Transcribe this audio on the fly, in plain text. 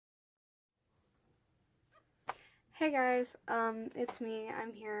Hey guys, it's me.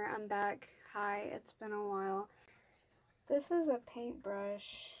 I'm here. I'm back. Hi, it's been a while. This is a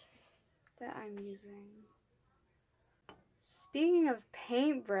paintbrush that I'm using. Speaking of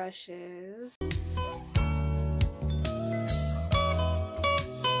paintbrushes,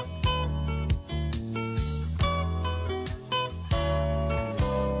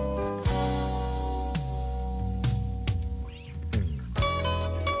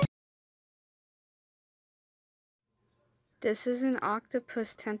 this is an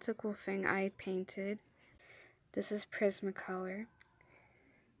octopus tentacle thing I painted. This is Prismacolor.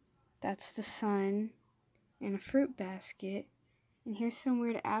 That's the sun and a fruit basket. And here's some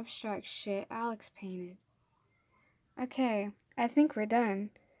weird abstract shit Alex painted. Okay, I think we're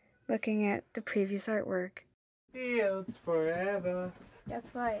done looking at the previous artwork. Fields forever.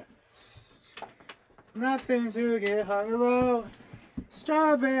 That's right. Nothing to get hung about.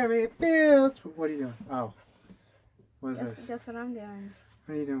 Strawberry fields. What are you doing? Oh. What is this? That's what I'm doing.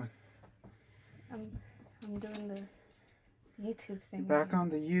 What are you doing? I'm doing the YouTube thing. You're back on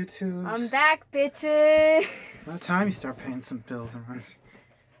the YouTube. I'm back, bitches. About time you start paying some bills around.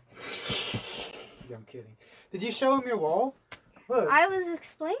 Yeah, I'm kidding. Did you show them your wall? Look. I was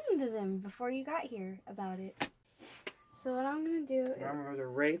explaining to them before you got here about it. So what I'm gonna do is remember to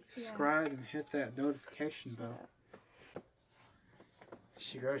rate, subscribe, and hit that notification bell.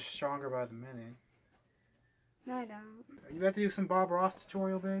 She grows stronger by the minute. No, I don't. Are you about to do some Bob Ross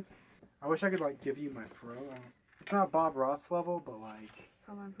tutorial, babe? I wish I could like give you my fro. It's not Bob Ross level, but like.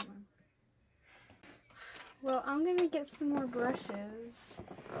 Hold on. Well, I'm gonna get some more brushes,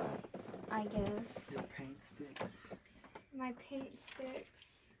 I guess. Your paint sticks. My paint sticks.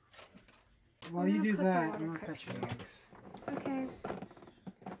 While you do that, I'm gonna pet your dogs. Okay.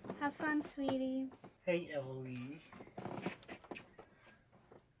 Have fun, sweetie. Hey, Ellie.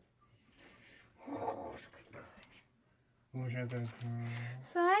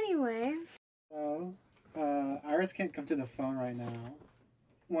 So anyway. So, Iris can't come to the phone right now.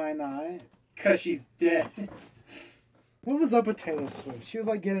 Why not? Cause she's dead. What was up with Taylor Swift? She was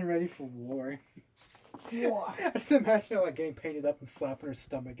like getting ready for war. War. I just imagine her like getting painted up and slapping her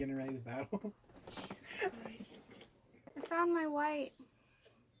stomach, getting ready to battle. I found my white.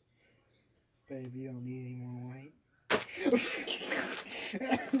 Baby, you don't need any more white.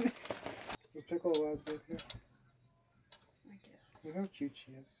 The pickle allowed to here. I guess. Look how cute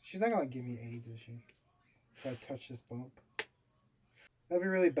she is. She's not gonna like, give me AIDS, is she? If I touch this bump. That'd be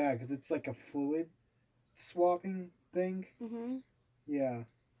really bad because it's like a fluid swapping thing. Mm-hmm. Yeah.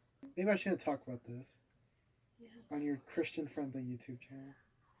 Maybe I shouldn't talk about this. Yes. On your Christian-friendly YouTube channel.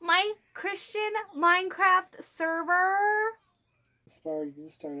 My Christian Minecraft server. Inspire you to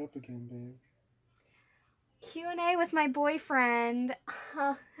start up again, babe. Q&A with my boyfriend.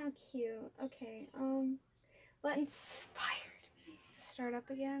 How cute. Okay, what inspired me to start up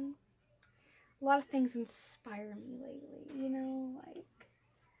again? A lot of things inspire me lately, you know, like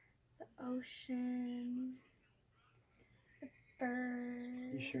the ocean, the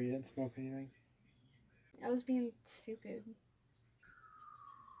birds. You sure you didn't smoke anything? I was being stupid.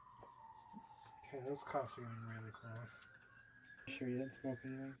 Okay, those cops are getting really close. You sure you didn't smoke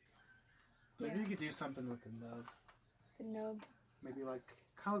anything? Maybe Yeah. you could do something with the nub. The nub. Maybe like,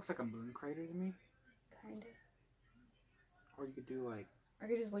 kind of looks like a moon crater to me. Kinda. Or you could do like... I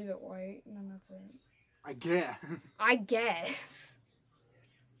could just leave it white and then that's it. I guess.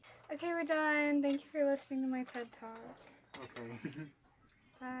 Okay, we're done. Thank you for listening to my TED Talk. Okay.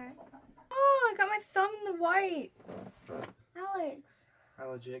 Bye. Oh, I got my thumb in the white. Alex. I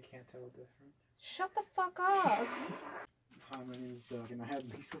legit can't tell the difference. Shut the fuck up. Hi, my name is Doug and I have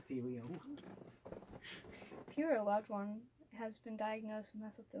mesothelioma. Pure loved one has been diagnosed with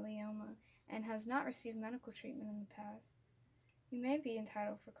mesothelioma and has not received medical treatment in the past. You may be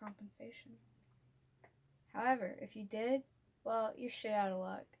entitled for compensation. However, if you did, well, you're shit out of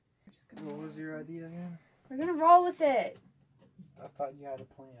luck. What was your idea again? We're gonna roll with it. I thought you had a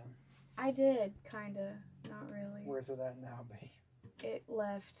plan. I did, kinda. Not really. Where's it at now, babe? It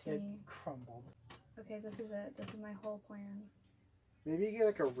left It me. crumbled. Okay, this is it. This is my whole plan. Maybe you get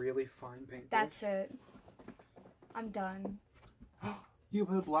like a really fine paintbrush. That's it. I'm done. You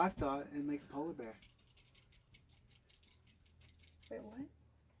put a black dot and make a polar bear. Wait, what?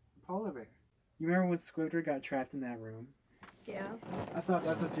 Polar bear. You remember when Squidward got trapped in that room? Yeah. I thought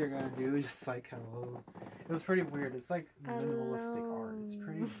that's what you're gonna do, just like hello. It was pretty weird. It's like minimalistic art. It's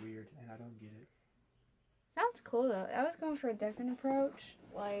pretty weird, and I don't get it. Sounds cool though. I was going for a different approach,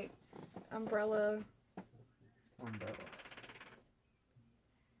 like umbrella. Umbrella.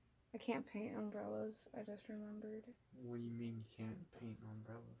 I can't paint umbrellas. I just remembered. What do you mean you can't paint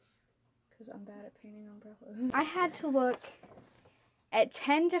umbrellas? because I'm bad at painting umbrellas. I had to look at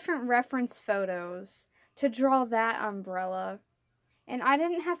 10 different reference photos to draw that umbrella, and I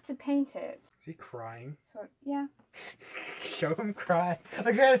didn't have to paint it. Is he crying? So, yeah. Show him cry.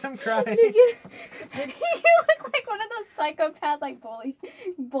 Look at him crying. You look like one of those psychopath, like,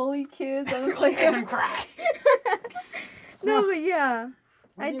 bully kids. I was like, Look at him cry. No, but yeah.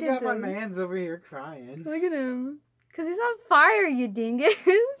 Well, I you did got my this. man's over here crying. Look at him. Because he's on fire, you dingus.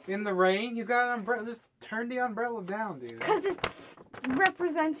 In the rain, he's got an umbrella. Just turn the umbrella down, dude. Because it's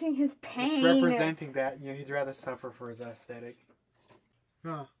representing his pain. It's representing that. You know, he'd rather suffer for his aesthetic.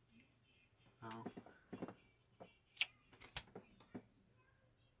 Huh. Oh.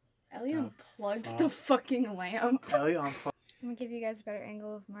 Ellie unplugged the fucking lamp. Ellie unplugged. I'm going to give you guys a better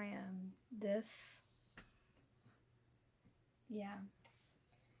angle of my, this. Yeah.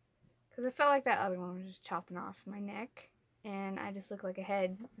 Because I felt like that other one was just chopping off my neck. And I just look like a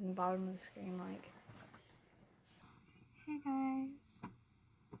head in the bottom of the screen, like, hey guys.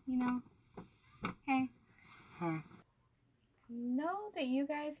 You know. Hey. Huh. Know that you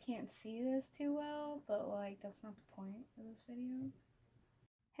guys can't see this too well, but, like, that's not the point of this video.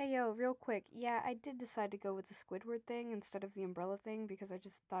 Hey yo, real quick, yeah, I did decide to go with the Squidward thing instead of the umbrella thing because I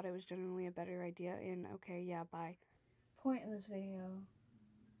just thought it was generally a better idea, and okay, yeah, bye. Point of this video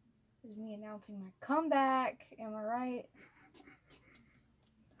is me announcing my comeback, am I right?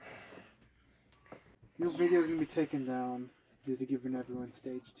 Your video's gonna be taken down due to giving everyone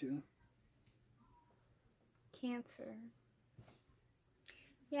stage 2. Cancer.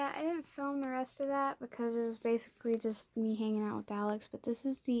 Yeah, I didn't film the rest of that because it was basically just me hanging out with Alex, but this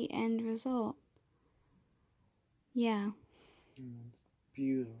is the end result. Yeah. It's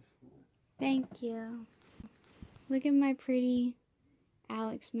beautiful. Thank you. Look at my pretty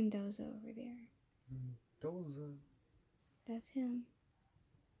Alex Mendoza over there. Mendoza. That's him.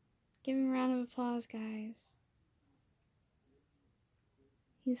 Give him a round of applause, guys.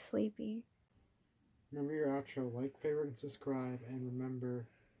 He's sleepy. Remember your outro. Like, favorite, and subscribe. And remember...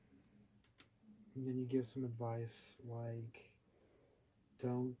 And then you give some advice like,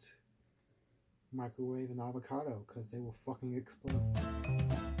 don't microwave an avocado because they will fucking explode.